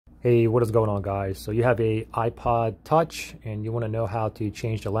Hey, what is going on, guys? So you have a iPod Touch and you want to know how to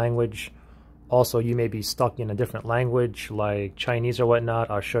change the language. Also, you may be stuck in a different language like Chinese or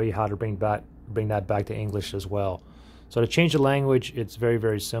whatnot. I'll show you how to bring that back to English as well. So to change the language, it's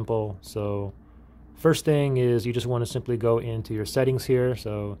very simple. So first thing is you just want to simply go into your settings here.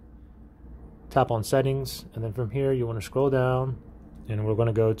 So tap on settings, and then from here you want to scroll down and we're going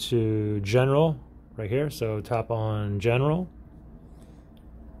to go to general right here. So tap on general.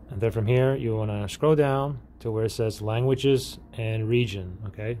 And then from here, you want to scroll down to where it says languages and region.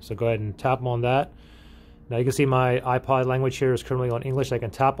 Okay, so go ahead and tap on that. Now you can see my iPod language here is currently on English. I can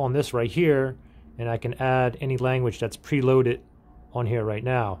tap on this right here and I can add any language that's preloaded on here right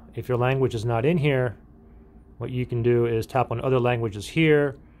now. If your language is not in here, what you can do is tap on other languages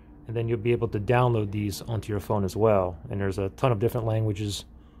here, and then you'll be able to download these onto your phone as well. And there's a ton of different languages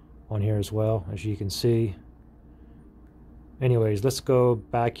on here as well, as you can see. Anyways, let's go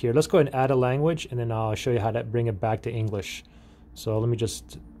back here. Let's go ahead and add a language, and then I'll show you how to bring it back to English. So let me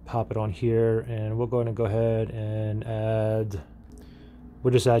just pop it on here, and we're going to go ahead and add,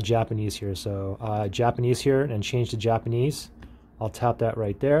 we'll just add Japanese here. So Japanese here, and change to Japanese. I'll tap that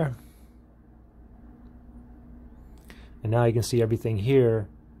right there. And now you can see everything here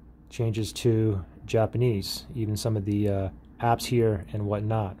changes to Japanese, even some of the apps here and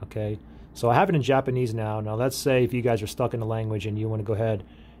whatnot, okay? So I have it in Japanese now. Now let's say if you guys are stuck in the language and you want to go ahead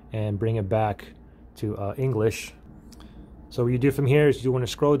and bring it back to English. So what you do from here is you want to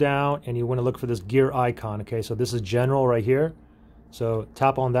scroll down and you want to look for this gear icon. Okay, so this is general right here. So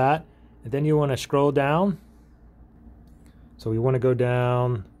tap on that, and then you want to scroll down. So we want to go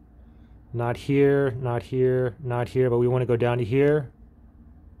down, not here, not here, not here, but we want to go down to here,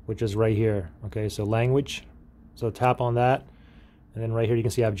 which is right here. Okay, so language. So tap on that. And then right here you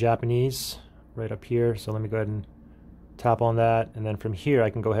can see I have Japanese right up here. So let me go ahead and tap on that. And then from here I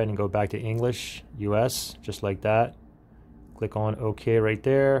can go ahead and go back to English, US, just like that. Click on OK right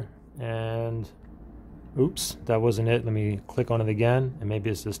there. And oops, that wasn't it. Let me click on it again. And maybe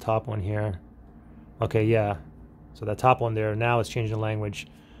it's this top one here. Okay, yeah. So that top one there, now it's changing the language.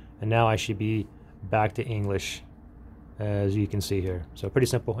 And now I should be back to English, as you can see here. So pretty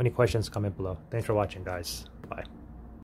simple. Any questions, comment below. Thanks for watching, guys. Bye.